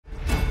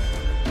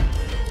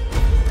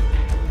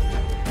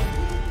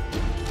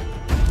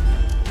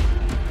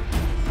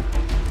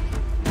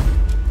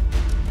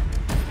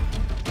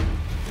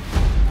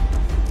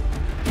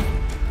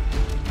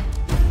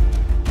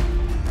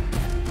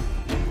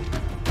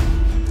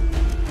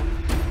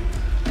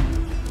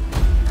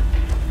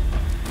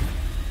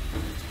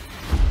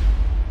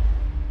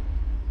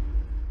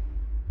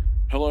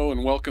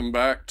and welcome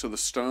back to the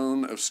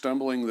Stone of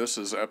Stumbling. This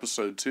is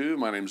episode 2.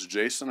 My name's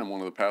Jason. I'm one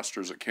of the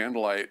pastors at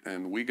Candlelight,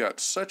 and we got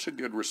such a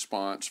good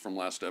response from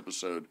last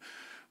episode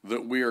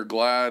that we are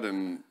glad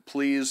and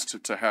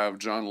pleased to have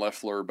John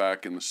Loeffler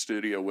back in the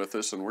studio with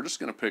us, and we're just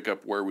going to pick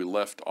up where we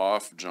left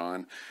off,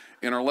 John.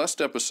 In our last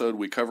episode,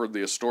 we covered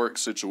the historic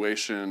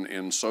situation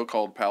in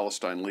so-called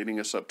Palestine leading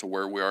us up to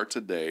where we are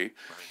today. Right.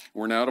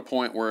 We're now at a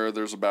point where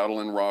there's a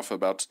battle in Rafah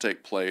about to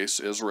take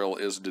place. Israel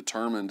is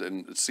determined,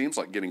 and it seems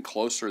like getting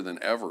closer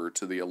than ever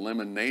to the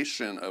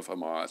elimination of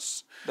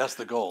Hamas. That's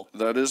the goal.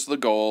 That is the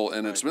goal,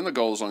 and It's been the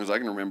goal as long as I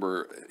can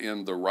remember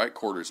in the right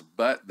quarters,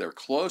 but they're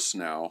close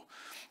now.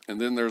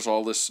 And then there's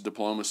all this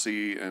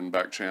diplomacy and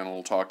back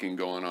channel talking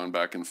going on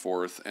back and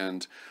forth.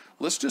 And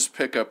let's just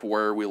pick up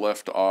where we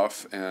left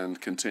off and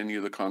continue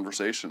the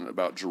conversation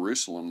about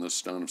Jerusalem, the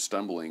stone of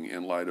stumbling,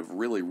 in light of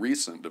really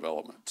recent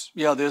developments.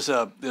 Yeah, there's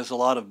a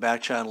lot of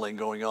back channeling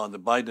going on. The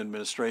Biden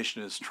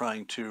administration is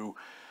trying to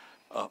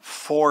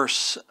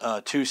force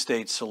a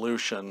two-state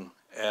solution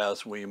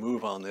as we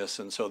move on this.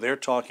 And so they're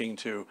talking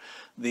to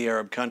the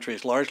Arab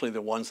countries, largely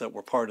the ones that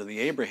were part of the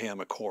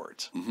Abraham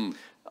Accords. Mm-hmm.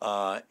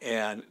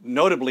 And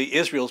notably,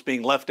 Israel's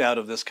being left out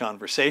of this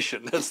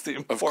conversation. That's the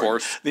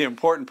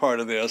important part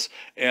of this.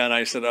 And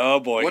I said, oh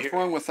boy. What's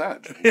wrong with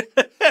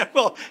that?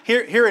 Well,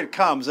 here it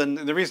comes. And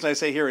the reason I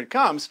say here it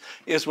comes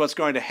is what's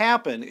going to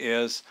happen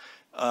is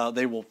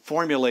they will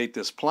formulate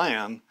this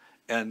plan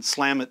and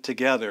slam it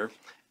together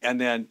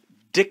and then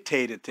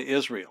dictate it to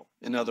Israel.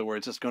 In other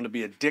words, it's going to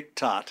be a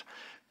diktat,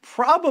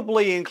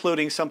 probably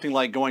including something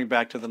like going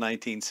back to the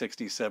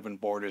 1967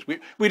 borders.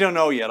 We don't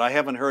know yet. I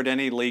haven't heard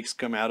any leaks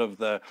come out of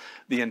the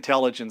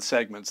intelligence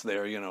segments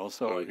there, you know.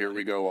 So here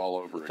we go all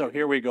over again. So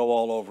here we go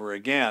all over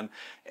again.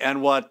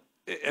 And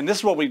this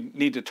is what we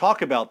need to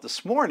talk about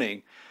this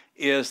morning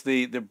is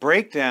the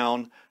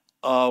breakdown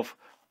of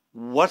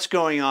what's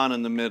going on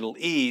in the Middle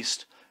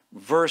East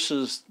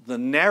versus the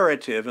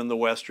narrative in the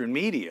Western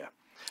media.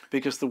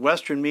 Because the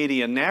Western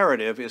media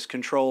narrative is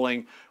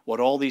controlling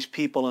what all these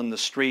people in the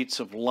streets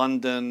of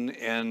London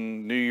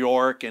and New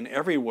York and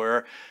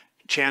everywhere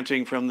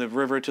chanting from the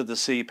river to the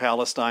sea,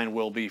 Palestine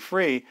will be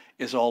free,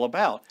 is all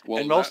about.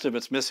 Well, and most of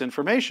it's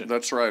misinformation.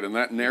 That's right, and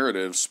that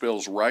narrative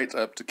spills right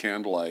up to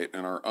Candlelight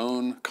in our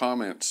own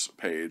comments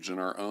page, in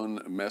our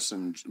own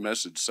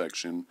message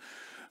section.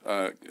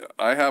 I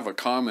have a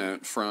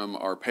comment from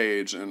our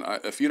page, and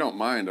if you don't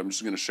mind, I'm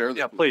just going to share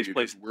this with you.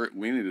 Please.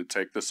 We need to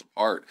take this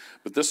apart.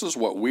 But this is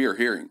what we are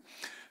hearing.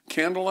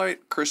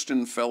 Candlelight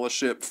Christian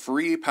Fellowship,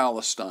 Free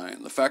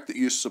Palestine. The fact that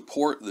you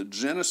support the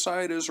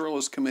genocide Israel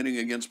is committing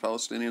against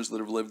Palestinians that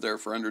have lived there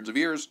for hundreds of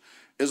years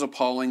is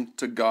appalling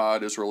to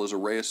God. Israel is a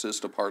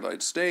racist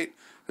apartheid state,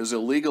 has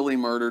illegally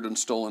murdered and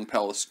stolen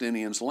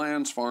Palestinians'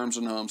 lands, farms,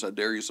 and homes. How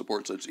dare you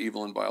support such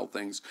evil and vile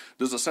things?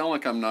 Does it sound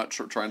like I'm not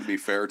trying to be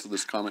fair to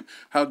this comment?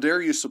 How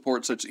dare you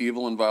support such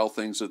evil and vile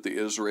things that the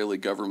Israeli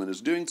government is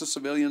doing to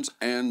civilians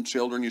and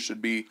children? You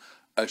should be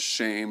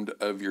ashamed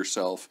of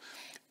yourself.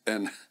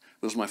 And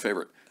this is my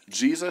favorite.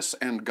 Jesus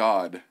and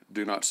God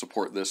do not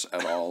support this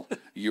at all.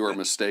 You are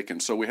mistaken.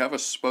 So we have a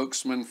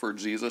spokesman for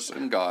Jesus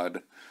and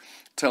God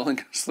telling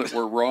us that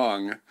we're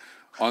wrong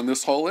on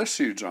this whole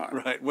issue,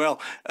 John. Right.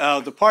 Well,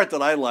 the part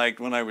that I liked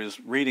when I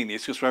was reading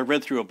these, because I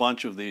read through a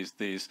bunch of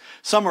these,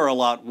 some are a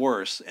lot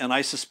worse, and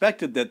I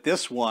suspected that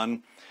this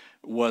one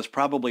was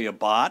probably a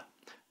bot,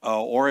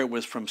 or it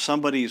was from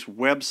somebody's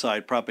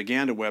website,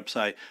 propaganda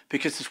website,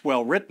 because it's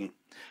well written.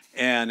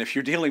 And if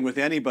you're dealing with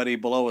anybody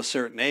below a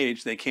certain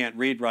age, they can't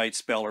read, write,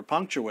 spell, or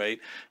punctuate.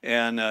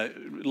 And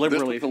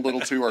liberally, this was a little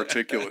too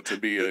articulate to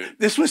be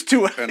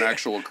an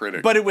actual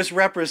critic. But it was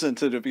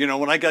representative. You know,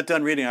 when I got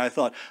done reading, I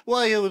thought,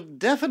 well, you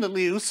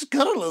definitely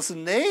scurrilous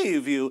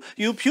knave,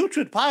 you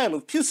putrid pile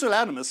of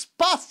pusillanimous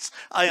busts.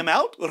 I am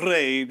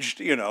outraged.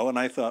 You know, and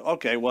I thought,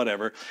 okay,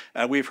 whatever.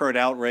 We've heard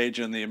outrage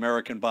in the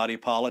American body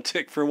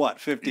politic for what,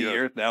 50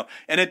 years now,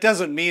 and it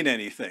doesn't mean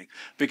anything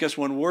because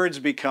when words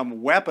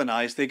become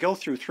weaponized, they go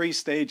through three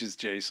stages,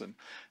 Jason.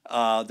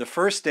 The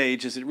first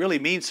stage is it really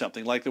means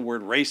something, like the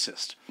word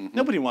racist. Mm-hmm.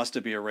 Nobody wants to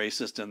be a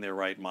racist in their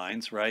right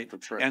minds, right?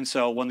 That's right. And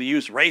so when they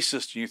use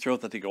racist, you throw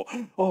that, they go,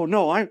 oh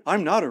no,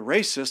 I'm not a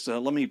racist.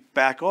 Let me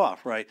back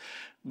off, right?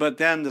 But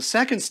then the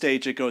second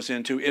stage it goes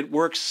into, it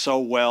works so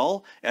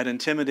well at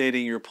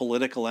intimidating your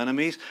political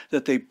enemies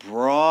that they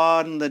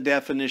broaden the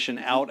definition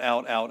out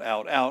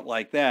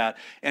like that,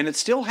 and it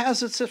still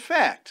has its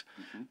effect.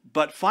 Mm-hmm.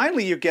 But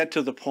finally you get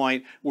to the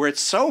point where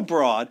it's so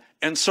broad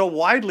and so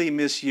widely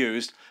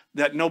misused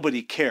that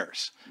nobody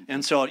cares.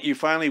 And so you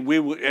finally,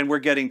 and we're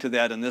getting to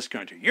that in this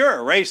country. You're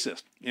a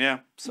racist. Yeah.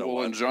 So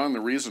well, and John, the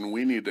reason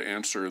we need to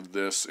answer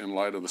this in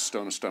light of the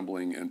stone of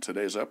stumbling in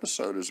today's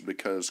episode is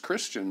because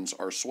Christians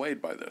are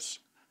swayed by this.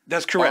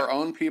 That's correct. Our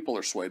own people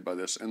are swayed by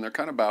this, and they're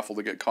kind of baffled.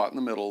 They get caught in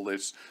the middle. They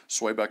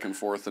sway back and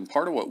forth. And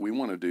part of what we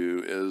want to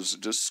do is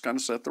just kind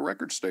of set the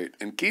record straight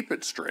and keep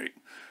it straight,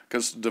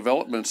 because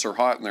developments are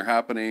hot and they're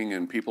happening,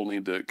 and people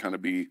need to kind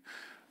of be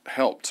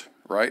helped,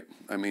 right?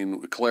 I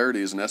mean,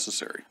 clarity is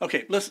necessary.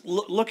 Okay, let's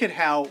look at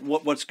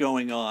what's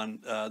going on,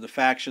 the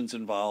factions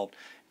involved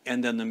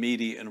and then the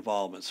media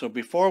involvement. So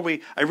before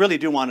I really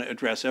do want to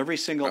address every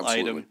single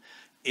Absolutely. item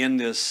in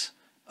this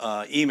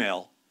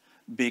email,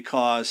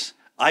 because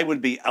I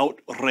would be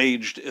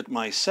outraged at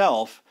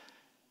myself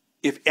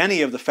if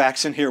any of the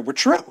facts in here were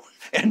true,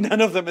 and none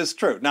of them is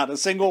true. Not a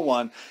single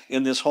one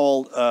in this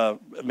whole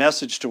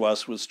message to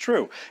us was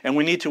true. And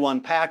we need to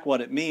unpack what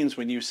it means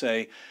when you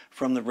say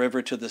from the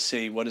river to the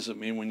sea. What does it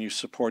mean when you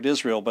support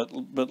Israel? But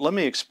let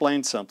me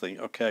explain something,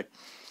 okay?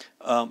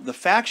 The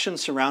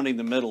factions surrounding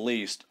the Middle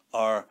East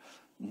are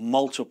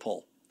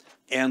multiple,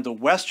 and the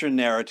Western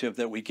narrative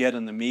that we get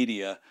in the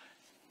media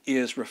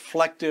is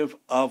reflective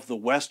of the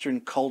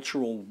Western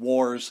cultural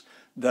wars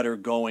that are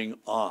going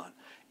on,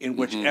 in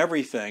which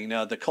everything,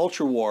 now the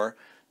culture war,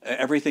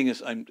 everything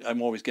is,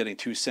 I'm always getting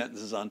two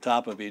sentences on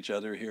top of each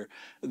other here.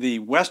 The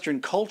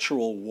Western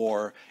cultural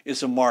war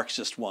is a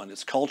Marxist one.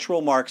 It's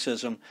cultural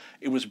Marxism.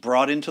 It was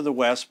brought into the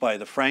West by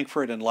the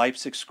Frankfurt and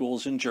Leipzig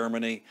schools in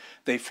Germany.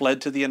 They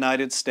fled to the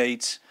United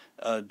States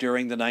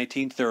during the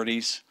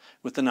 1930s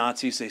with the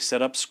Nazis. They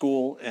set up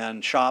school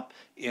and shop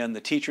in the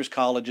teachers'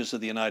 colleges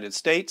of the United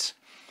States.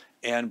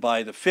 And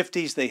by the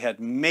 50s, they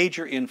had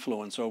major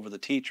influence over the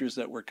teachers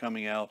that were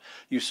coming out.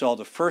 You saw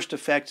the first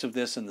effects of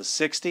this in the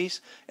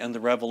 60s and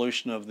the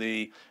revolution of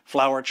the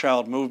flower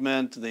child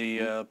movement,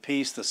 the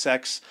peace, the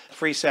sex,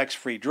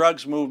 free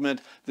drugs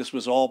movement. This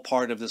was all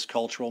part of this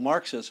cultural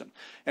Marxism.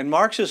 And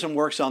Marxism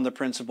works on the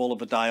principle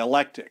of a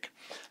dialectic,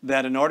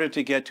 that in order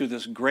to get to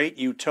this great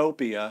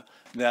utopia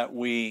that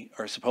we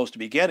are supposed to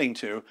be getting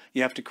to,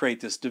 you have to create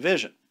this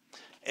division.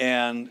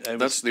 And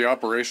that's the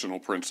operational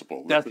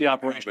principle. That's the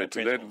operational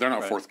principle. They're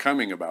not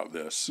forthcoming about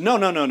this. No.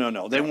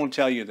 They won't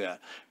tell you that.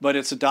 But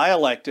it's a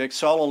dialectic.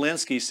 Saul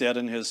Alinsky said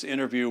in his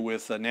interview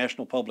with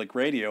National Public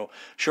Radio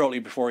shortly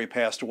before he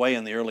passed away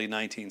in the early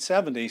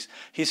 1970s,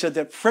 he said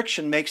that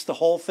friction makes the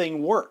whole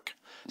thing work.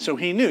 So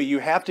he knew you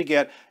have to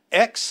get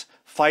X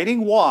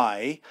fighting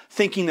Y,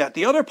 thinking that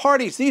the other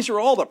parties, these are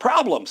all the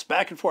problems,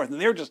 back and forth.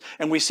 And they're just,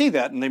 and we see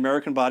that in the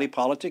American body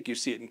politic. You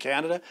see it in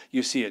Canada.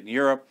 You see it in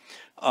Europe.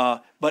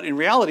 But in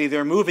reality,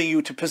 they're moving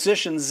you to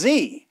position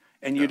Z,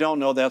 and you don't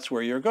know that's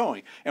where you're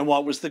going. And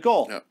what was the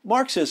goal?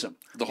 Marxism.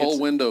 The whole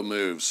window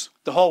moves.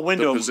 The whole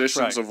window. The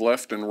positions of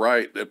left and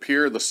right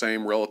appear the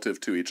same relative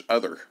to each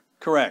other.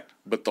 Correct.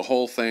 But the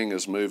whole thing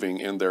is moving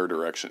in their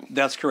direction.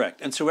 That's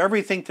correct. And so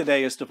everything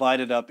today is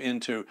divided up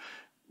into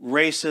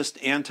racist,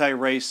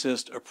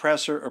 anti-racist,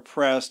 oppressor,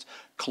 oppressed,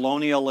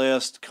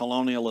 colonialist,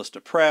 colonialist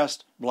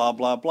oppressed, blah,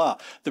 blah, blah.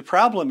 The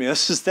problem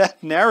is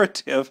that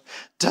narrative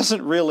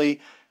doesn't really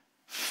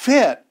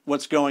fit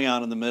what's going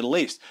on in the Middle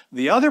East.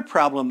 The other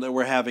problem that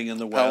we're having in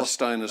the West...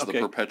 Palestine is the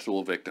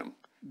perpetual victim.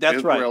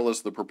 That's right. Israel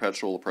is the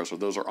perpetual oppressor.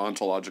 Those are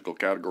ontological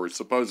categories,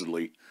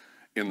 supposedly,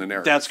 in the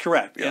narrative. That's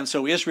correct. Yeah. And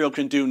so Israel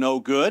can do no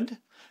good.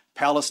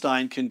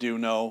 Palestine can do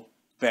no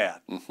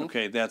bad.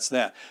 Okay, that's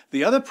that.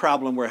 The other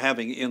problem we're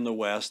having in the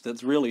West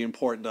that's really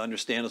important to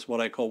understand is what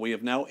I call, we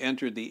have now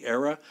entered the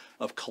era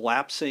of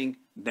collapsing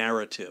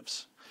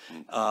narratives.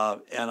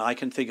 And I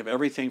can think of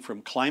everything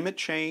from climate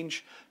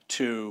change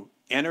to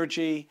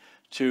energy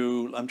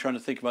to, I'm trying to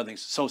think about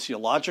things,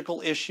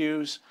 sociological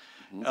issues.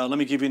 Let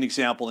me give you an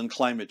example in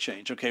climate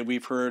change. Okay,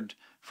 we've heard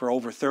for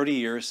over 30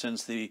 years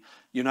since the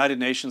United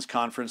Nations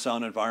Conference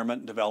on Environment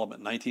and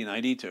Development in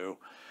 1992,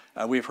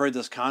 we've heard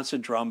this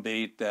constant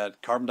drumbeat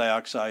that carbon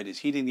dioxide is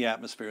heating the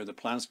atmosphere, the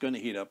planet's going to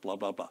heat up, blah,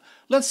 blah, blah.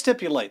 Let's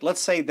stipulate,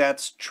 let's say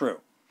that's true.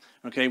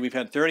 Okay, we've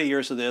had 30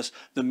 years of this.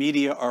 The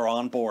media are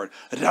on board.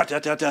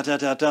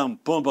 Boom,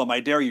 boom, I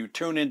dare you,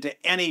 tune into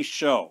any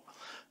show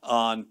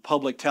on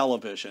public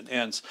television.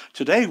 And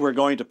today we're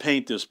going to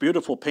paint this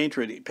beautiful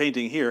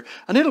painting here,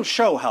 and it'll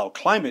show how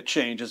climate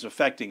change is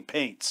affecting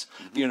paints.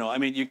 You know, I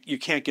mean, you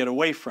can't get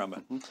away from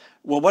it.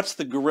 Well, what's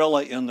the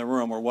gorilla in the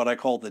room, or what I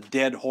call the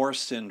dead horse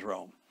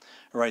syndrome?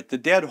 All right, the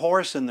dead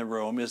horse in the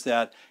room is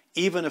that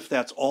even if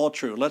that's all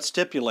true, let's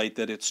stipulate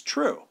that it's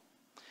true.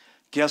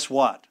 Guess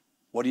what?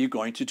 What are you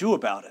going to do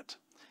about it?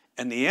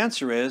 And the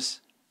answer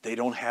is they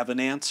don't have an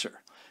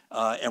answer.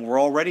 And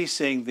we're already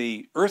seeing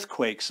the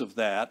earthquakes of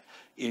that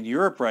in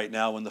Europe right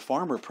now in the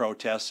farmer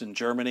protests in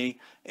Germany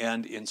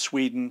and in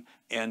Sweden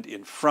and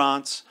in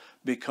France,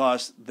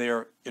 because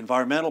their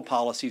environmental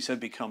policies have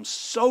become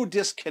so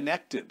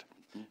disconnected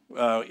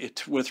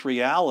with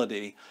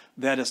reality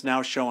that is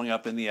now showing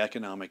up in the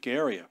economic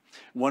area.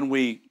 When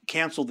we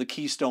canceled the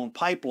Keystone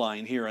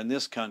Pipeline here in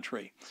this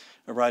country,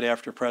 right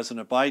after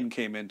President Biden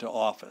came into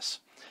office,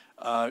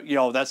 you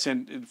know, that's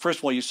in, first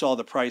of all, you saw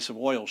the price of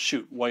oil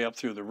shoot way up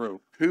through the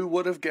roof. Who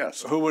would have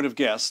guessed? Who would have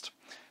guessed?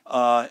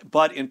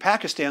 But in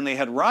Pakistan, they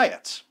had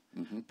riots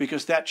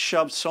because that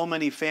shoved so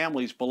many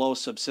families below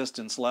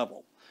subsistence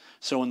level.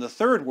 So in the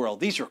third world,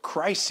 these are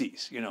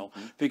crises, you know,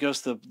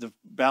 because the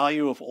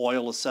value of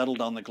oil is settled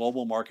on the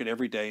global market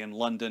every day in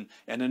London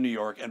and in New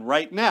York. And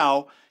right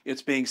now,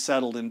 it's being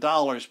settled in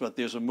dollars, but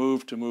there's a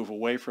move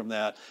away from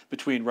that.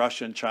 Between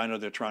Russia and China,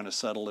 they're trying to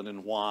settle it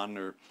in yuan,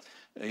 or,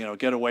 you know,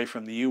 get away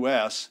from the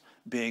U.S.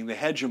 being the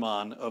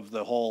hegemon of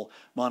the whole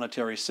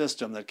monetary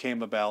system that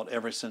came about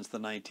ever since the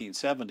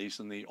 1970s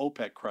and the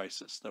OPEC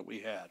crisis that we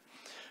had.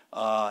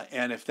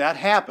 And if that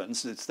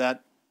happens, it's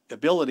that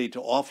ability to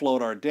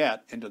offload our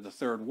debt into the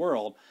third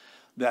world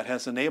that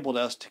has enabled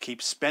us to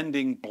keep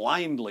spending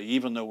blindly,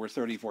 even though we're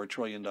 $34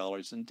 trillion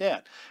in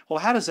debt. Well,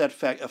 how does that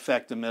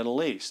affect the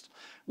Middle East?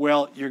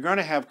 Well, you're going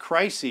to have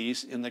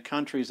crises in the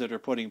countries that are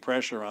putting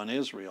pressure on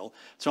Israel.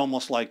 It's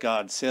almost like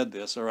God said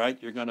this, all right?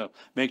 You're going to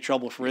make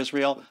trouble for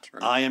Israel.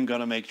 Right. I am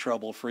going to make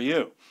trouble for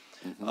you.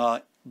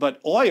 But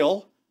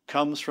oil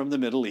comes from the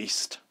Middle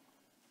East,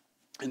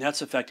 and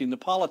that's affecting the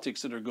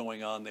politics that are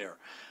going on there.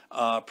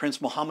 Prince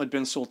Mohammed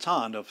bin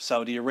Sultan of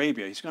Saudi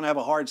Arabia, he's going to have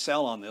a hard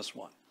sell on this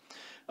one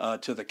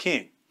to the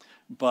king.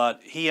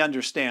 But he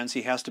understands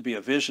he has to be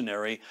a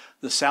visionary.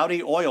 The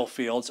Saudi oil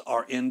fields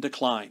are in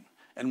decline.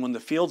 And when the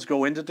fields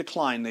go into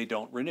decline, they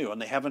don't renew.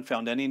 And they haven't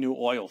found any new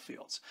oil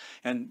fields.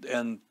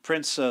 And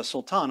Prince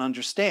Sultan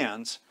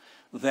understands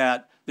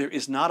that there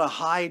is not a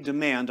high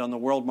demand on the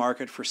world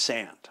market for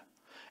sand.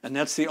 And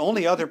that's the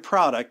only other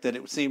product that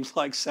it seems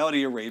like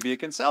Saudi Arabia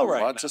can sell right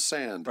now. Lots of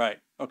sand. Right,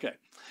 okay.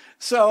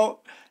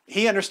 So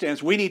he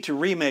understands we need to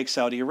remake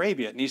Saudi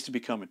Arabia. It needs to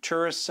become a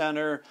tourist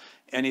center,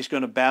 and he's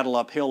going to battle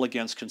uphill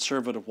against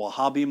conservative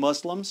Wahhabi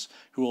Muslims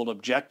who will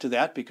object to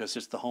that because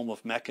it's the home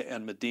of Mecca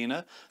and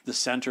Medina, the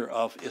center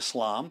of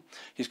Islam.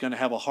 He's going to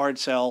have a hard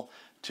sell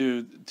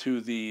to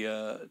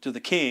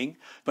the king,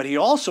 but he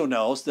also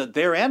knows that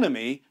their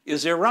enemy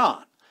is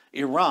Iran.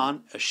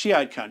 Iran, a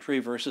Shiite country,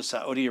 versus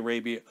Saudi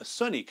Arabia, a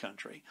Sunni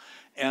country.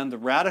 And the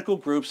radical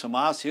groups,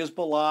 Hamas,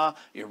 Hezbollah,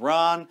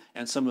 Iran,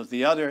 and some of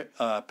the other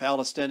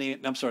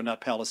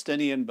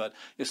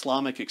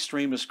Islamic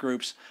extremist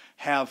groups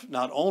have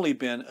not only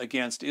been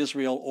against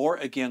Israel or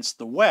against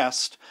the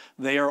West,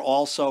 they are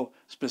also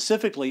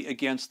specifically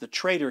against the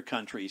traitor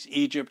countries,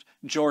 Egypt,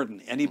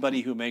 Jordan.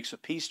 Anybody who makes a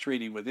peace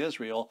treaty with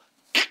Israel,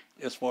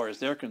 as far as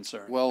they're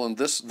concerned. Well, and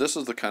this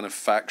is the kind of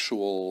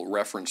factual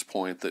reference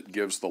point that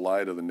gives the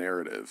lie to the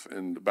narrative.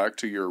 And back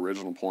to your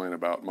original point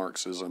about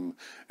Marxism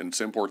and its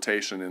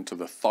importation into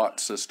the thought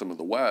system of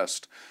the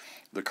West,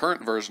 the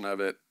current version of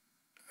it,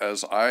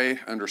 as I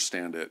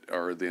understand it,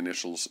 are the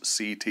initials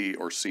CT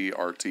or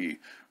CRT,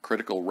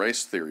 critical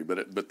race theory.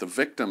 But the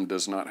victim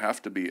does not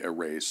have to be a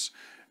race.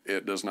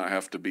 It does not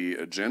have to be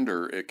a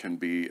gender. It can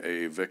be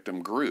a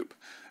victim group.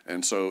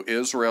 And so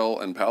Israel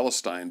and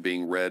Palestine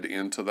being read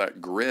into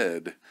that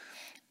grid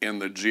in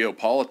the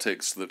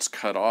geopolitics that's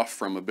cut off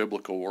from a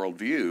biblical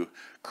worldview,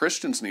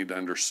 Christians need to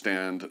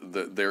understand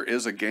that there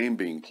is a game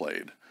being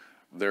played.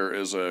 There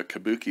is a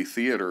kabuki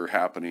theater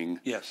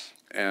happening. Yes.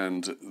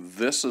 And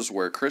this is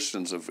where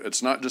Christians have,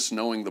 it's not just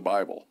knowing the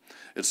Bible.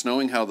 It's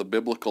knowing how the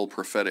biblical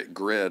prophetic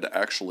grid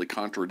actually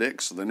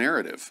contradicts the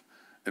narrative,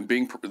 and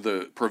being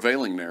the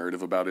prevailing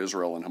narrative about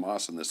Israel and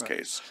Hamas in this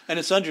case. And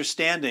it's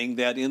understanding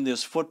that in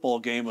this football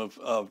game of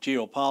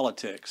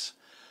geopolitics,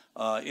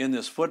 in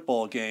this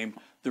football game,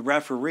 the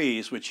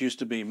referees, which used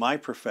to be my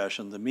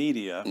profession, the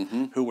media,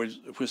 who was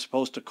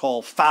supposed to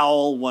call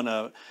foul when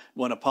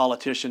a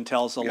politician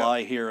tells a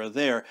lie here or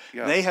there,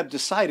 they have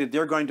decided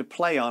they're going to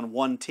play on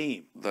one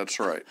team. That's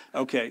right.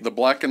 Okay. The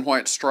black and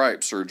white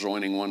stripes are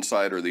joining one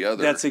side or the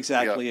other. That's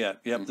exactly it.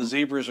 Yep. The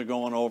zebras are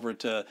going over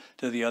to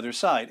the other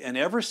side. And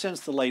ever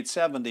since the late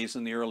 70s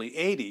and the early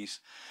 80s,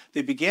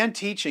 they began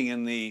teaching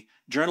in the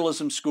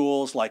journalism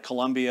schools like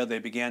Columbia. They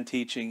began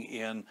teaching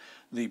in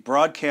the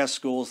broadcast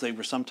schools. They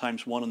were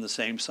sometimes one and the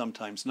same,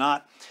 sometimes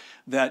not.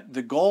 That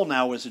the goal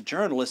now as a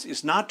journalist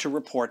is not to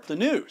report the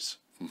news.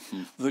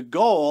 The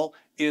goal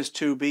is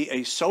to be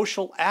a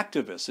social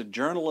activist, a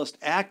journalist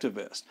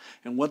activist.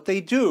 And what they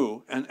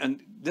do,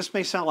 and this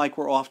may sound like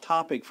we're off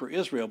topic for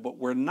Israel, but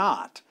we're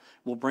not.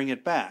 We'll bring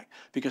it back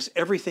because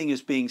everything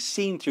is being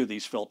seen through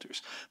these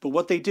filters. But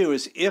what they do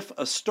is if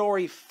a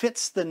story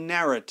fits the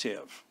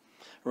narrative,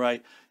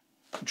 right,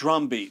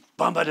 drum beat,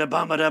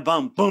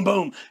 bum-ba-da-bum-ba-da-bum, boom,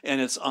 boom,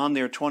 and it's on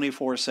there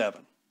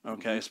 24/7,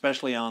 okay,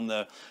 especially on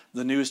the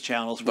news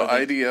channels. The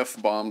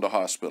IDF bombed a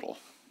hospital.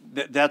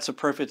 That's a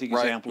perfect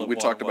example of we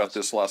what talked it was. about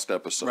this last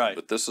episode, Right.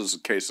 but this is a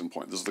case in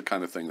point. This is the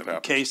kind of thing that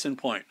happens. Case in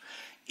point.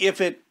 If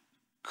it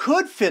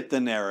could fit the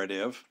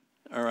narrative,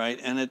 all right,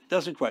 and it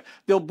doesn't quite,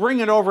 they'll bring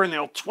it over and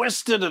they'll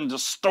twist it and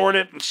distort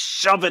it and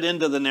shove it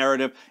into the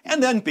narrative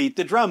and then beat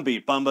the drum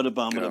beat,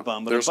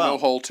 bum-ba-da-bum-ba-da-bum-ba-da-bum. There's no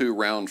hole too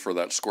round for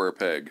that square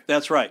peg.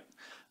 That's right.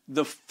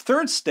 The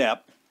third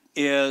step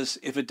is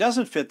if it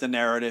doesn't fit the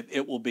narrative,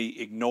 it will be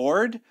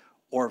ignored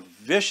or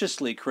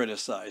viciously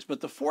criticized.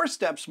 But the fourth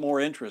step's more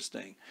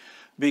interesting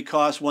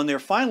because when they're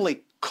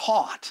finally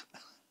caught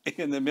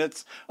in the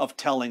midst of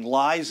telling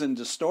lies and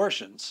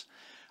distortions,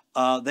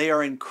 they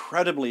are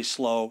incredibly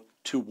slow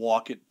to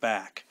walk it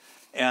back.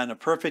 And a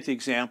perfect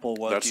example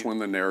was... That's when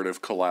the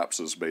narrative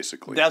collapses,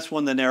 basically. That's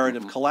when the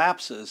narrative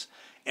collapses.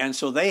 And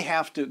so they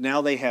have to,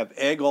 now they have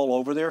egg all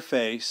over their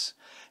face.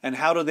 And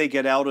how do they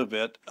get out of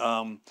it?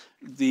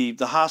 The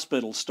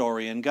hospital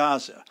story in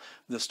Gaza.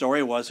 The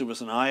story was it was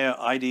an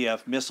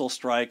IDF missile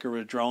strike or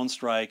a drone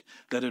strike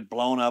that had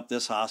blown up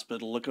this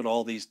hospital. Look at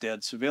all these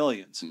dead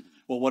civilians.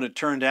 Well, what it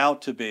turned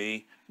out to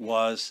be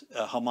was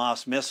a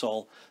Hamas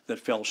missile that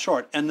fell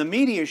short. And the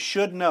media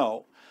should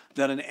know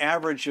that an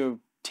average of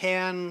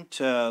 10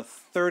 to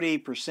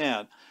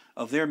 30%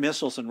 of their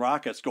missiles and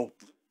rockets go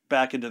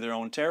back into their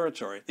own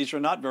territory. These are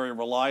not very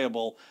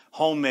reliable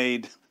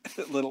homemade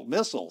little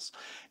missiles.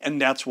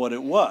 And that's what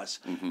it was.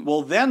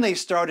 Well, then they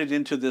started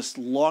into this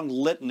long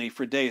litany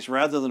for days,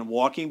 rather than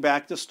walking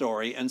back the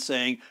story and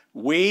saying,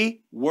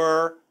 we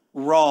were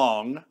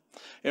wrong.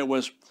 It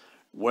was,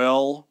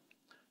 well,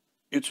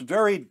 it's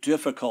very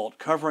difficult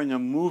covering a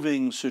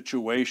moving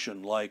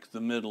situation like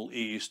the Middle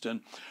East,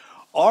 and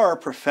our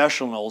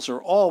professionals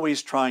are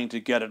always trying to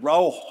get it.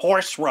 Oh,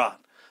 horse rot.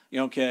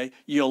 Okay,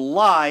 you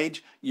lied,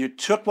 you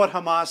took what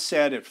Hamas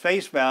said at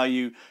face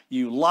value,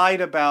 you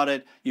lied about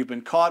it, you've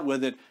been caught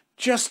with it,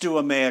 just do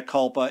a mea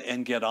culpa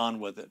and get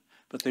on with it.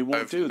 But they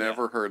won't do that. I've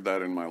never heard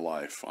that in my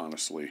life,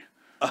 honestly.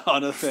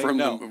 On a thing,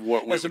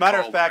 no. As a matter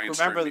of fact,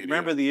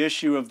 remember the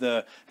issue of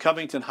the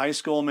Covington High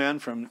School man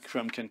from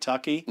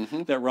Kentucky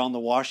that were on the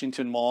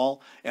Washington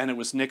Mall, and it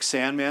was Nick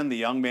Sandmann, the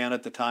young man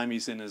at the time.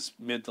 He's in his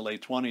mid to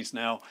late 20s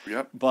now.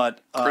 Yep. But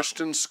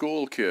Christian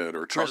school kid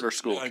or charter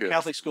school kid.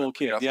 Catholic school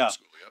kid, Catholic yeah.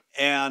 School, yep.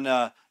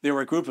 And there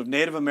were a group of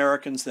Native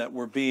Americans that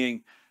were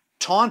being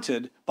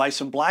taunted by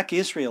some black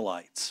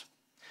Israelites.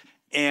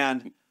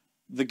 And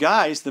the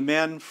guys, the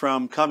men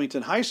from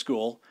Covington High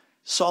School,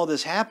 saw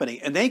this happening,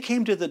 and they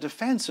came to the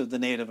defense of the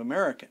Native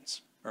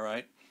Americans, all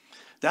right?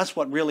 That's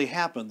what really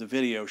happened, the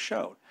video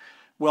showed.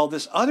 Well,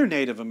 this other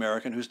Native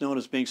American, who's known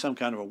as being some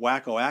kind of a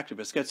wacko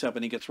activist, gets up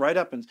and he gets right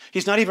up, and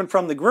he's not even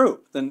from the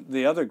group,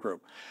 the other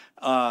group,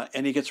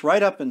 and he gets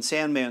right up in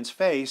Sandmann's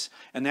face,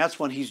 and that's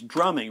when he's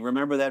drumming.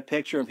 Remember that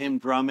picture of him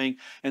drumming?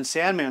 And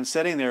Sandmann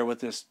sitting there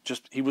with this,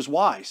 he was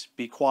wise,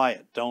 be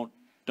quiet, don't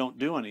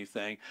do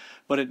anything.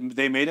 But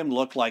they made him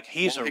look like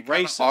he's a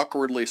racist. He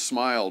awkwardly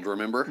smiled,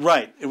 remember?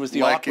 Right. It was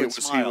the awkward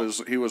smile.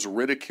 He was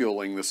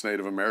ridiculing this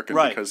Native American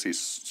because he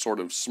sort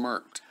of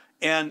smirked.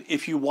 And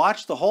if you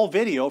watch the whole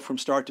video from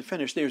start to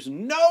finish, there's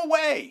no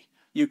way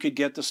you could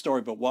get the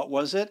story. But what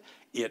was it?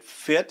 It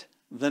fit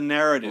the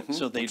narrative.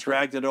 So they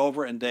dragged it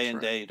over and day and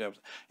day.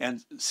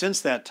 And since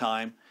that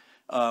time,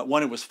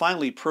 when it was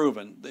finally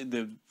proven,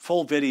 the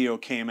full video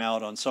came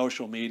out on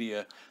social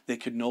media, they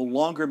could no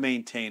longer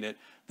maintain it.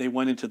 They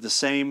went into the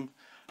same,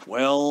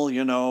 well,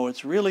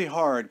 it's really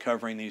hard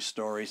covering these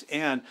stories.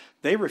 And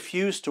they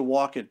refused to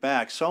walk it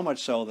back, so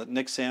much so that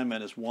Nick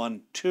Sandmann has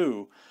won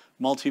 2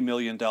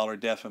 multi-million-dollar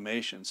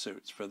defamation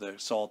suits for the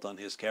assault on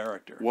his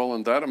character. Well,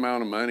 and that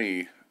amount of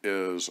money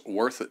is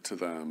worth it to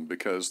them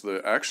because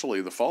actually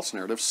the false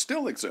narrative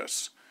still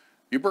exists.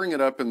 You bring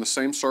it up in the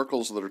same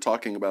circles that are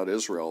talking about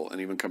Israel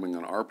and even coming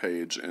on our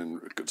page and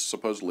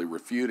supposedly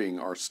refuting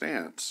our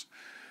stance.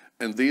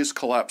 And these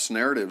collapsed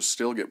narratives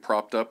still get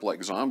propped up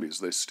like zombies.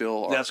 They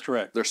still are. That's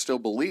correct. They're still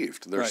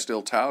believed. They're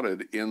still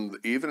touted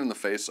even in the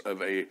face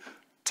of a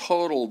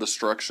total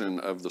destruction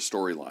of the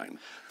storyline.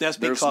 That's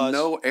because there's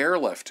no air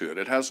left to it.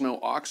 It has no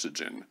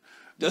oxygen.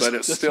 But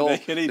it still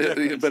make any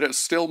difference. But it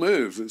still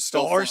moves. It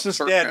still the horse is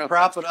dead.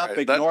 Prop it up.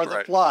 Ignore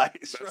the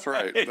flies. That's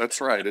right. That's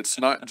right. It's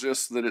not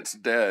just that it's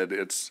dead.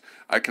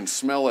 I can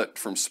smell it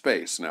from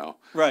space now.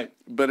 Right.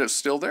 But it's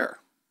still there.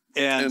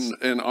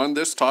 And on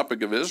this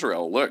topic of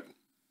Israel, look.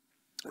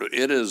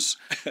 It is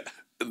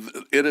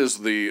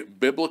the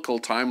biblical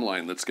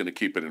timeline that's going to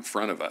keep it in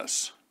front of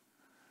us.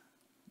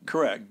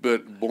 Correct.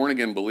 But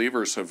born-again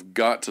believers have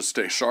got to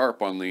stay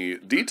sharp on the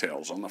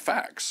details, on the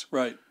facts.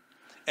 Right.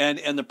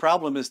 And the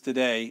problem is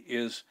today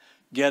is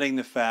getting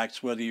the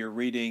facts, whether you're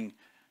reading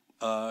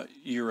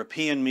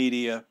European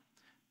media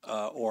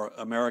or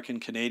American,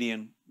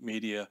 Canadian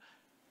media.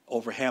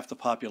 Over half the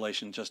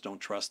population just don't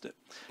trust it.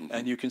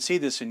 And you can see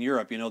this in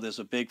Europe. There's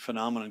a big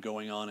phenomenon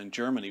going on in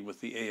Germany with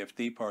the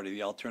AfD party,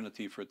 the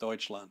Alternative for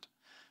Deutschland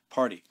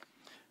party.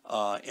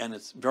 And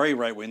it's very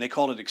right-wing. They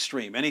call it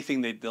extreme.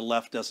 Anything the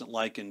left doesn't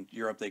like in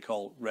Europe, they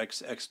call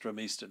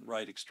Rechtsextremisten,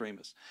 right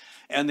extremists.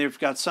 And they've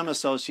got some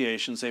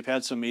associations. They've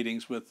had some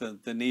meetings with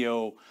the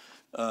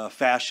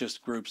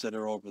neo-fascist groups that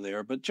are over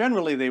there. But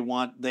generally,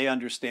 they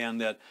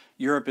understand that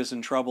Europe is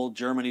in trouble.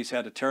 Germany's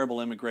had a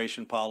terrible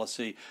immigration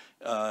policy.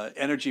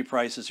 Energy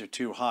prices are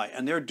too high.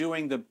 And they're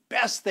doing the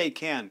best they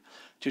can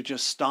to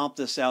just stomp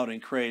this out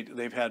and create.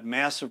 They've had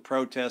massive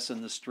protests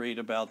in the street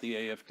about the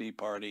AfD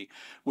party,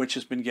 which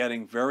has been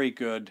getting very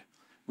good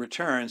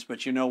returns.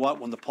 But you know what?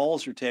 When the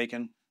polls are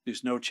taken,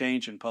 there's no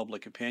change in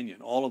public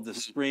opinion. All of the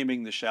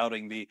screaming, the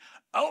shouting, the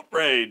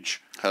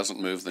outrage hasn't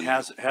moved the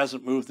needle.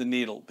 Hasn't moved the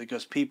needle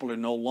because people are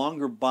no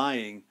longer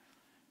buying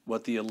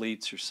what the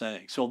elites are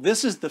saying. So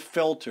this is the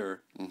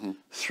filter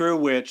through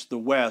which the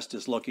West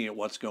is looking at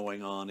what's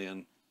going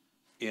on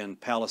in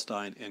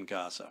Palestine and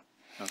Gaza.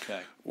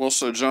 Okay. Well,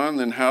 so John,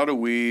 then how do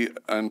we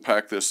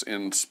unpack this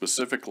in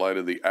specific light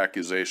of the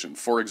accusation,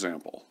 for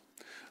example,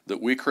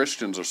 that we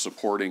Christians are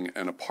supporting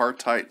an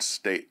apartheid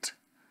state?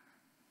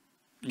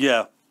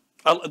 Yeah.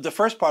 The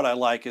first part I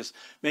like is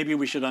maybe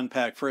we should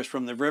unpack first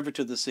from the river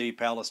to the sea,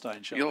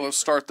 Palestine shall be free. Let's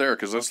start there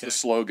because that's the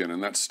slogan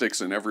and that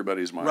sticks in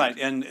everybody's mind. Right,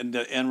 and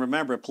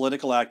remember,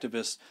 political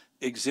activists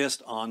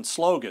exist on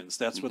slogans.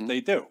 That's what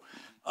they do.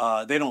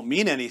 They don't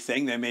mean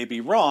anything. They may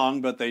be wrong,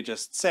 but they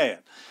just say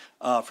it.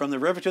 From the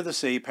river to the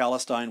sea,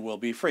 Palestine will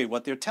be free.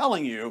 What they're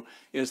telling you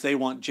is they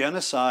want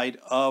genocide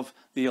of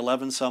the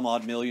 11 some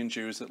odd million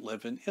Jews that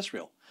live in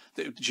Israel.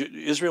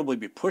 Israel will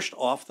be pushed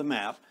off the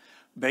map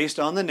based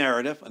on the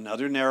narrative,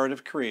 another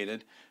narrative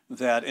created,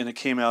 that, and it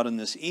came out in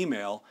this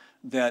email,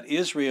 that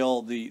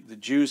Israel, the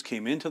Jews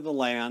came into the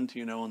land,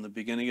 you know, in the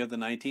beginning of the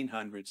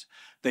 1900s.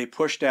 They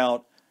pushed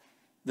out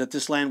that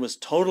this land was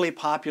totally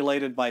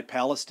populated by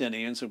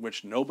Palestinians, of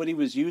which nobody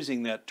was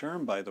using that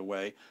term, by the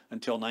way,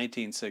 until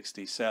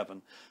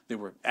 1967. There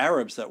were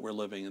Arabs that were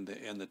living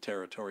in the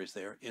territories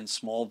there, in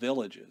small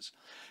villages,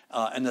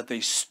 and that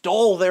they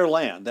stole their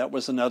land. That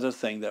was another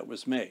thing that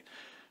was made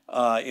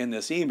in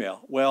this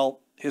email.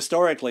 Well,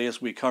 historically,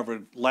 as we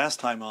covered last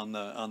time on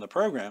the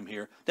program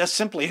here, that's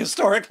simply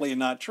historically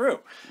not true.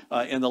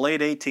 In the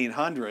late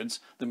 1800s,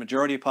 the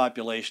majority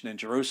population in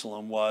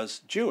Jerusalem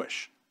was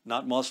Jewish,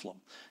 not Muslim.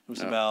 It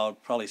was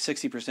about probably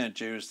 60%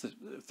 Jews,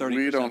 30%.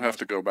 We don't have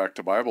to go back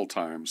to Bible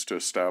times to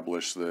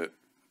establish that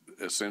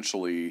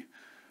essentially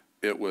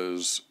it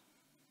was,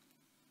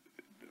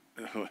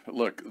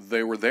 look,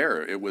 they were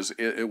there. It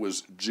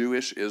was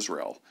Jewish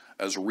Israel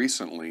as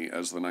recently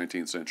as the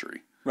 19th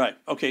century. Right.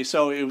 Okay.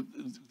 So,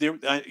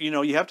 you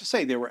know, you have to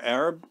say there were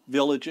Arab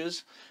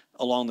villages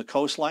along the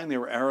coastline. There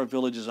were Arab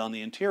villages on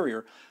the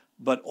interior.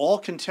 But all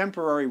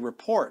contemporary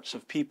reports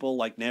of people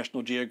like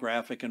National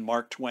Geographic and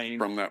Mark Twain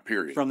from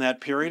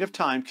that period of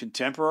time,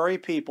 contemporary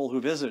people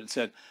who visited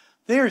said,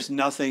 there's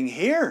nothing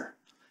here.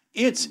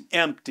 It's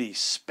empty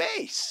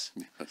space.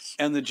 Yes.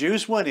 And the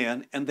Jews went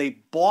in and they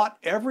bought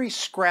every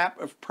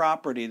scrap of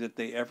property that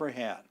they ever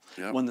had.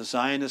 Yep. When the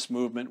Zionist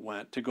movement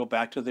went to go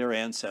back to their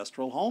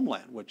ancestral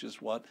homeland, which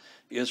is what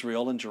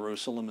Israel and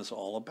Jerusalem is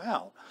all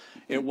about.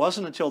 It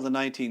wasn't until the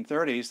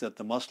 1930s that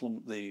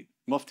the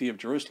Mufti of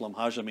Jerusalem,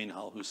 Haj Amin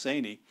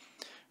al-Husseini,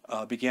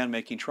 began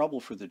making trouble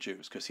for the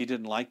Jews because he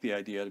didn't like the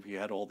idea that you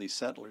had all these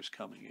settlers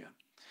coming in.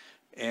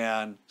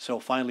 And so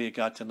finally it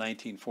got to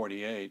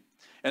 1948.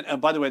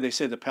 And by the way, they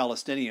say the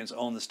Palestinians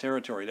own this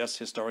territory. That's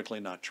historically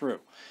not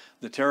true.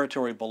 The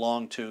territory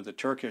belonged to the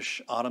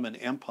Turkish Ottoman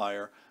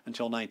Empire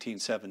until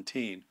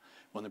 1917,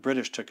 when the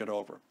British took it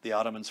over. The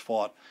Ottomans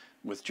fought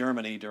with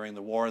Germany during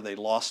the war. They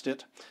lost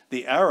it.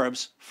 The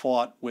Arabs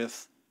fought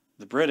with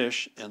the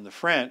British and the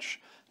French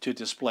to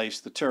displace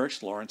the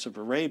Turks, Lawrence of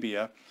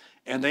Arabia,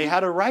 and they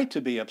had a right to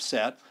be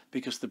upset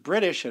because the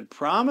British had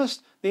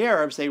promised the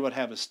Arabs they would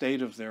have a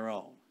state of their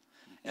own,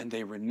 and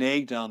they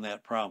reneged on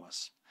that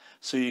promise.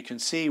 So you can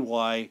see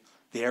why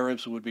the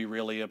Arabs would be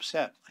really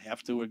upset. I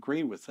have to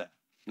agree with that.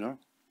 Yeah.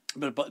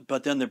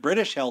 But then the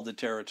British held the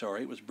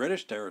territory. It was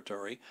British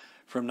territory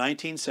from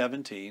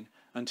 1917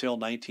 until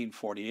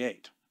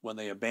 1948, when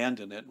they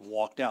abandoned it and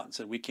walked out and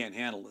said, we can't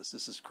handle this.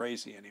 This is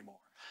crazy anymore.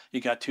 You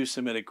got two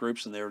Semitic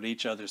groups and they're at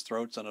each other's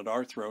throats and at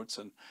our throats,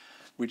 and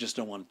we just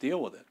don't want to deal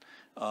with it.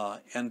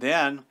 And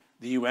then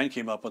the UN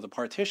came up with a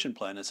partition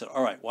plan and said,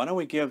 all right, why don't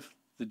we give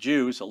the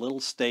Jews a little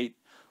state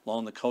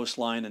along the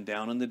coastline and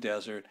down in the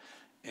desert,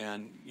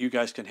 and you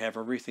guys can have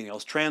everything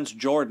else.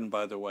 Transjordan,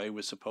 by the way,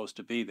 was supposed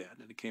to be that,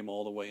 and it came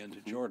all the way into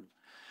Jordan.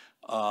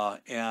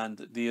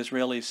 And the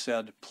Israelis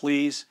said,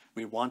 please,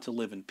 we want to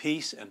live in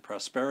peace and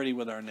prosperity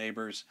with our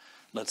neighbors.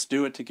 Let's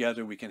do it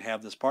together. We can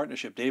have this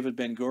partnership. David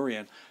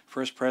Ben-Gurion,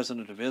 first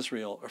president of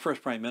Israel, or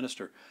first prime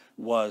minister,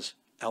 was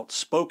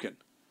outspoken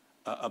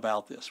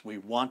about this. We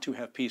want to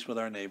have peace with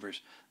our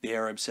neighbors. The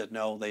Arabs said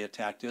no. They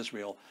attacked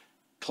Israel.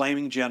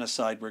 Claiming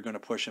genocide, we're going to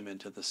push them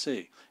into the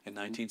sea. In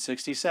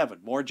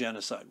 1967, more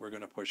genocide, we're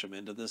going to push them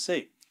into the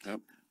sea.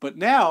 Yep. But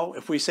now,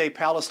 if we say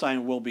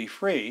Palestine will be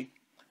free,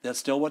 that's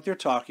still what they're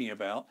talking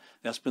about.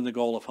 That's been the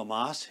goal of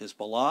Hamas,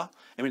 Hezbollah.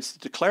 I mean, it's the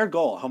declared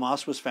goal.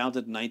 Hamas was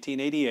founded in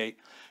 1988,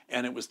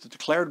 and it was the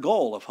declared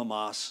goal of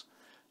Hamas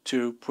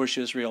to push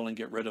Israel and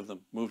get rid of them,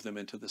 move them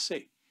into the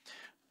sea.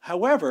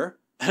 However,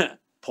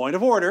 point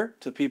of order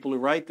to people who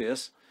write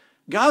this,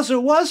 Gaza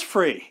was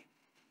free.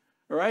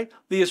 All right?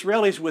 The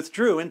Israelis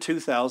withdrew in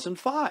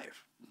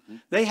 2005. Mm-hmm.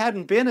 They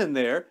hadn't been in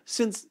there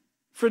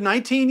for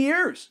 19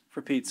 years,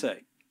 for Pete's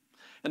sake.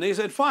 And they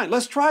said, fine,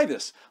 let's try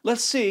this.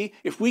 Let's see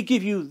if we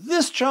give you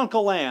this chunk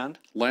of land.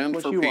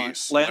 Land for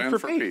peace. Land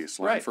for peace.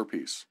 Land for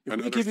peace.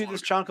 If we give you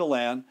this chunk of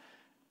land,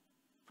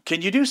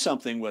 can you do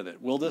something with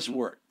it? Will this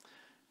work?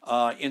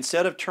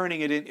 Instead of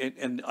turning it in,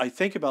 and I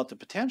think about the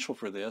potential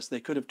for this, they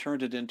could have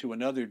turned it into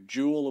another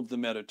jewel of the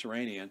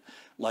Mediterranean,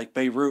 like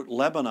Beirut,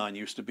 Lebanon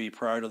used to be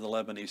prior to the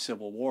Lebanese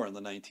Civil War in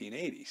the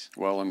 1980s.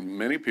 Well, and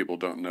many people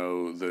don't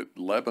know that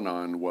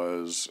Lebanon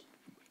was,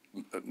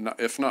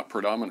 if not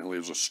predominantly,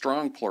 it was a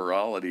strong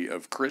plurality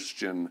of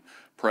Christian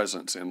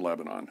presence in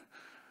Lebanon.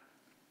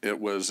 It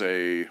was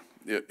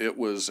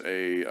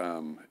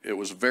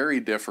very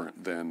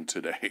different than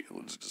today.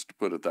 Let's just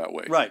put it that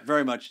way. Right,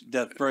 very much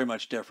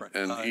different.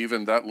 And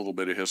even that little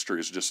bit of history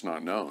is just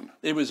not known.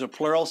 It was a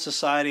plural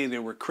society.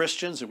 There were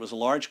Christians. It was a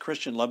large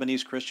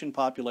Lebanese Christian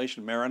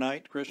population,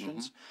 Maronite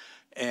Christians.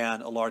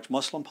 and a large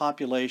Muslim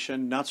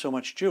population, not so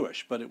much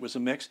Jewish, but it was a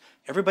mix.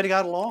 Everybody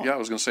got along. Yeah, I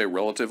was going to say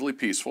relatively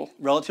peaceful.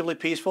 Relatively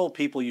peaceful.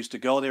 People used to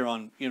go there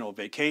on,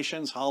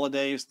 vacations,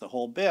 holidays, the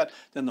whole bit.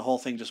 Then the whole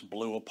thing just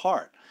blew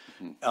apart.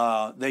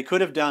 They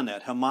could have done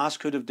that. Hamas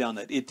could have done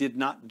that. It did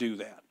not do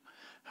that.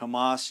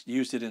 Hamas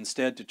used it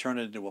instead to turn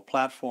it into a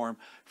platform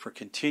for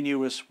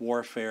continuous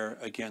warfare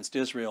against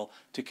Israel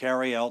to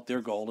carry out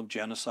their goal of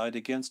genocide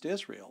against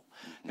Israel.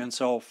 And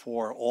so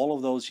for all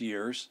of those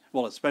years,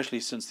 well, especially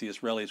since the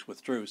Israelis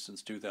withdrew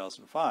since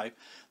 2005,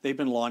 they've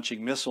been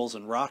launching missiles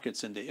and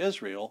rockets into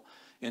Israel,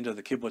 into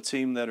the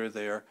kibbutzim that are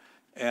there.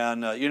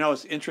 And,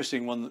 it's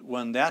interesting,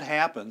 when that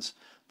happens,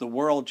 the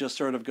world just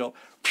sort of go,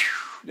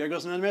 phew, there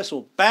goes another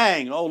missile,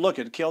 bang, oh, look,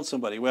 it killed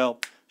somebody. Well,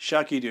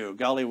 shucky-doo,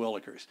 golly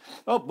willikers.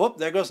 Oh, whoop,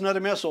 there goes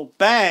another missile,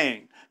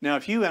 bang. Now,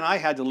 if you and I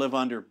had to live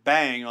under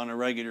bang on a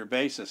regular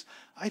basis,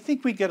 I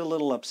think we'd get a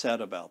little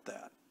upset about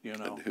that,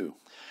 And who?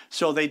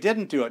 So they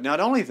didn't do it. Not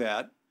only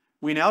that,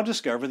 we now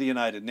discover the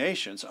United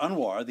Nations,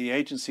 UNRWA, the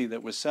agency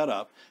that was set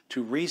up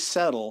to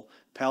resettle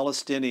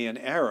Palestinian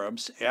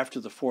Arabs after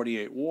the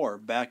 48 war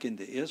back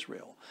into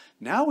Israel.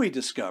 Now we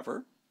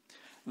discover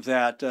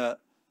that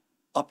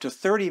up to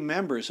 30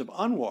 members of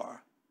UNRWA,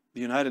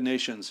 the United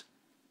Nations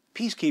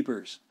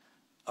peacekeepers,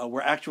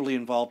 were actually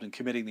involved in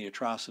committing the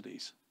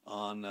atrocities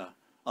on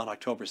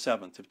October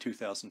 7th of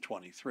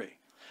 2023.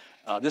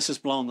 This has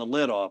blown the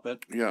lid off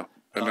it. Yeah,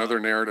 another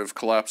narrative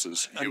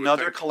collapses.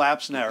 Another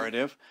collapse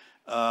narrative.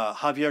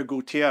 Javier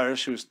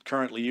Gutierrez, who's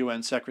currently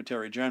UN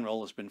Secretary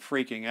General, has been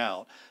freaking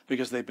out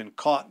because they've been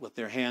caught with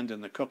their hand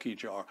in the cookie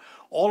jar.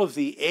 All of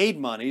the aid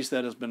monies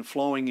that has been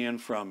flowing in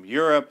from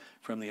Europe,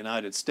 from the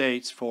United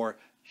States for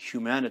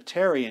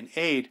humanitarian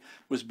aid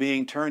was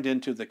being turned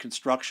into the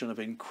construction of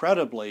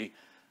incredibly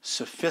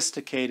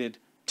sophisticated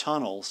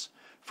tunnels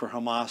for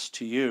Hamas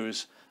to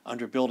use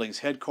under buildings,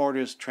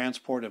 headquarters,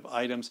 transport of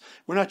items.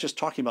 We're not just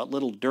talking about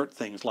little dirt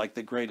things like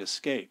the Great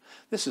Escape.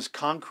 This is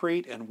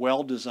concrete and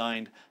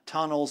well-designed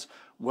tunnels,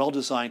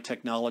 well-designed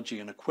technology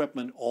and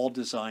equipment, all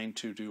designed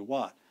to do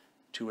what?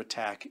 To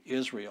attack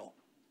Israel.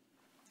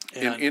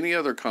 In any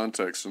other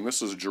context, and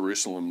this is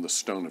Jerusalem, the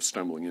stone of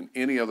stumbling, in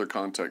any other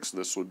context,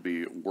 this would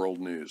be world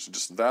news.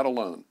 Just that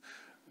alone,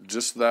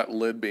 just that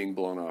lid being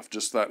blown off,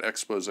 just that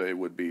expose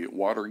would be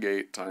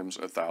Watergate times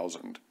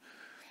 1,000.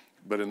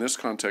 But in this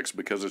context,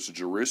 because it's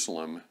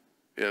Jerusalem,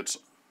 it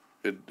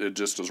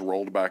just is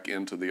rolled back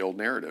into the old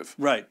narrative.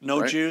 Right.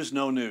 No Jews,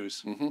 no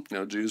news.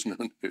 No Jews, no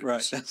news.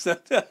 Right.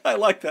 I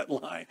like that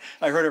line.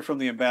 I heard it from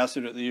the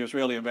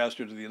Israeli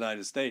ambassador to the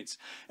United States.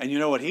 And you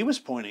know what he was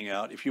pointing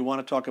out? If you want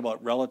to talk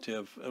about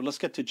relative, let's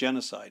get to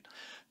genocide,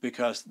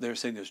 because they're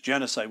saying there's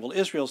genocide. Well,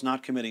 Israel's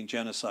not committing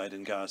genocide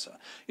in Gaza.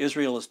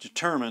 Israel is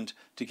determined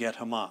to get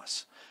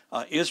Hamas.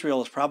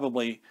 Israel is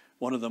probably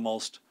one of the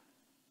most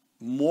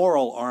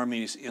moral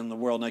armies in the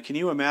world. Now, can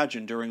you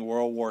imagine during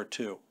World War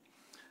II?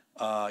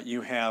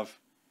 You have,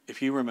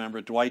 if you remember,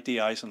 Dwight D.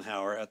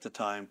 Eisenhower at the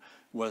time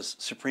was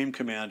Supreme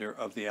Commander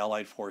of the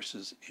Allied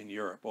forces in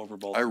Europe over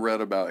both. I read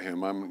about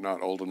him. I'm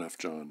not old enough,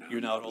 John. You're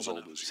not old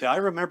enough. See, I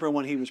remember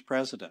when he was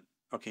president.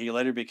 Okay, he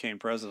later became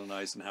President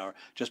Eisenhower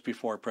just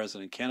before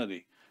President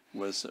Kennedy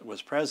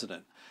was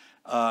president.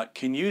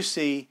 Can you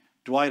see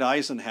Dwight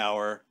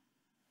Eisenhower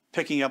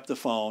picking up the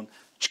phone?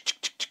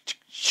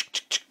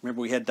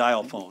 Remember, we had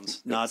dial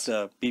phones, not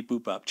beep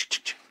boop up.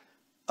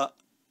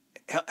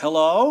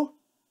 Hello?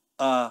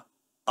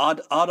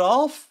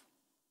 Adolf?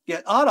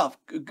 Yeah, Adolf.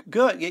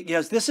 Good.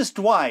 Yes, this is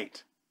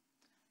Dwight.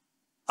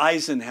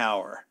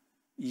 Eisenhower.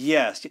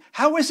 Yes.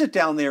 How is it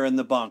down there in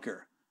the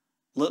bunker?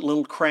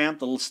 Little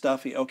cramped, little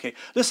stuffy. Okay.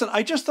 Listen,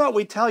 I just thought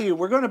we'd tell you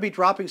we're going to be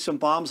dropping some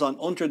bombs on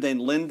Unter den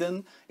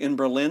Linden in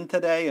Berlin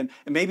today, and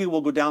maybe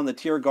we'll go down the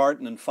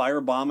Tiergarten and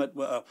firebomb it.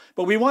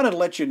 But we wanted to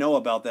let you know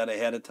about that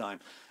ahead of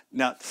time.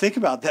 Now, think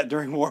about that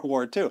during World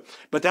War II.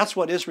 But that's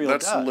what Israel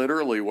does. That's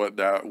literally what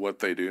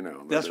they do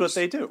now. That's what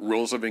they do.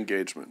 Rules of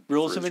engagement.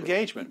 Rules of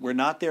engagement. We're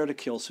not there to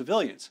kill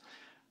civilians.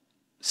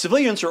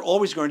 Civilians are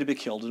always going to be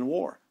killed in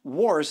war.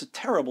 War is a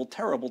terrible,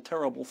 terrible,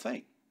 terrible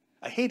thing.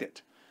 I hate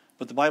it.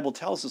 But the Bible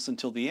tells us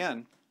until the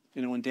end,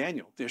 in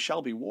Daniel, there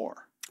shall be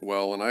war.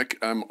 Well, and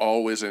I'm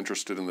always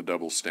interested in the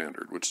double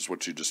standard, which is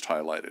what you just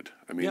highlighted.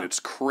 I mean,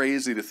 It's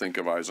crazy to think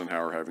of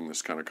Eisenhower having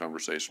this kind of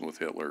conversation with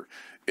Hitler.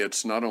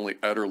 It's not only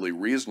utterly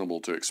reasonable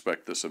to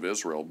expect this of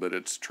Israel, but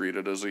it's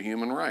treated as a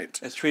human right.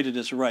 It's treated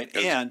as a right.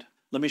 And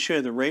let me show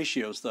you the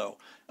ratios, though.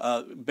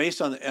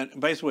 Based on, and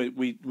by the way,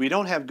 we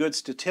don't have good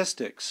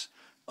statistics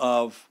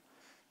of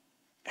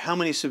how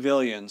many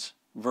civilians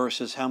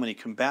versus how many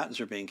combatants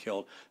are being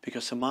killed,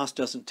 because Hamas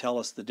doesn't tell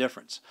us the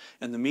difference.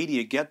 And the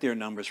media get their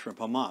numbers from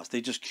Hamas.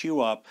 They just queue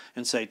up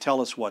and say,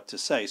 tell us what to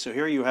say. So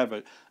here you have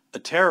a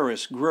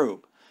terrorist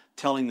group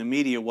telling the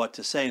media what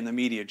to say, and the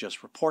media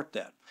just report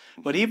that.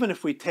 But even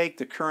if we take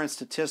the current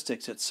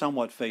statistics at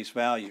somewhat face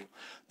value,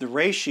 the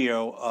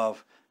ratio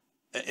of,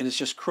 and it's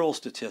just cruel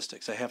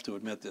statistics, I have to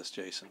admit this,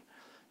 Jason,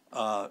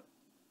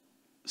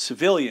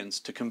 civilians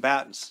to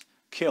combatants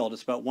killed,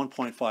 it's about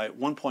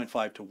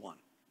 1.5 to 1.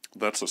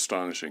 That's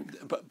astonishing.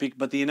 But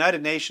the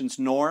United Nations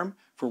norm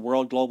for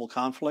world global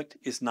conflict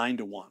is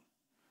 9-1.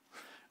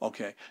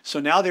 Okay, so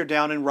now they're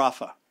down in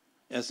Rafah,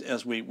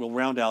 as we will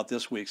round out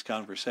this week's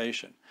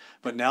conversation.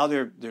 But now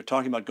they're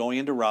talking about going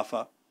into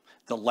Rafah,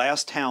 the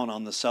last town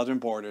on the southern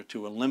border,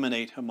 to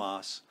eliminate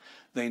Hamas.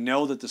 They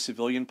know that the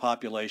civilian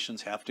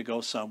populations have to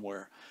go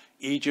somewhere.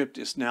 Egypt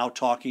is now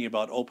talking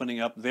about opening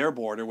up their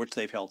border, which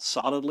they've held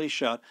solidly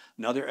shut.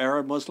 Another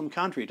Arab Muslim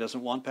country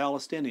doesn't want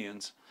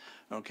Palestinians.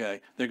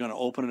 Okay, they're going to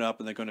open it up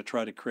and they're going to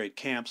try to create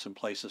camps and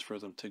places for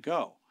them to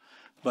go.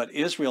 But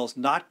Israel's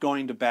not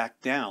going to back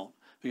down.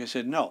 Because they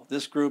said, no,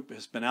 this group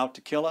has been out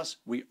to kill us.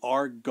 We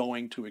are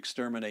going to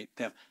exterminate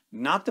them.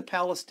 Not the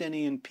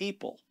Palestinian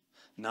people,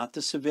 not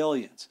the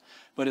civilians,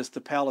 but it's the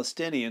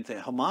Palestinians, the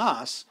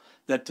Hamas,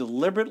 that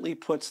deliberately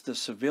puts the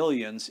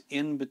civilians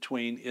in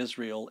between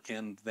Israel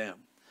and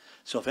them.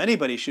 So if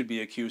anybody should be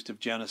accused of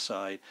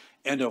genocide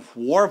and of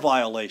war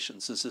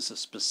violations, this is a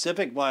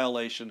specific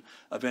violation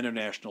of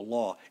international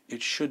law,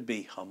 it should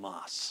be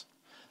Hamas,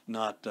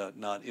 not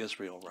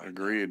Israel right now.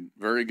 Agreed.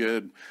 Very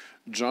good.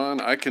 John,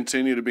 I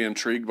continue to be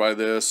intrigued by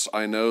this.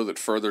 I know that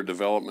further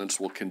developments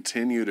will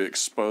continue to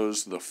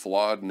expose the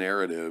flawed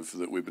narrative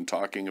that we've been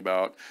talking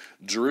about.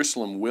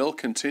 Jerusalem will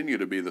continue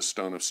to be the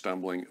stone of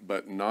stumbling,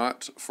 but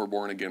not for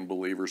born-again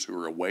believers who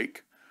are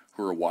awake,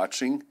 who are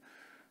watching,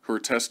 who are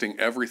testing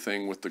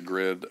everything with the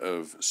grid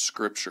of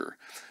Scripture.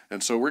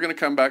 And so we're going to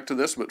come back to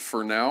this, but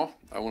for now,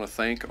 I want to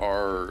thank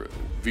our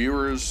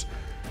viewers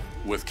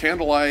with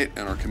Candlelight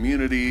and our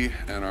community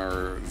and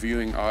our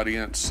viewing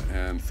audience.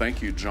 And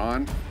thank you,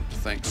 John.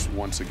 Thanks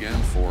once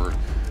again for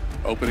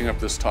opening up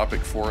this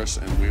topic for us,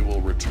 and we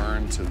will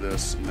return to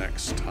this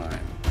next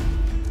time.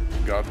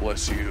 God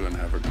bless you and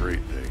have a great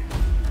day.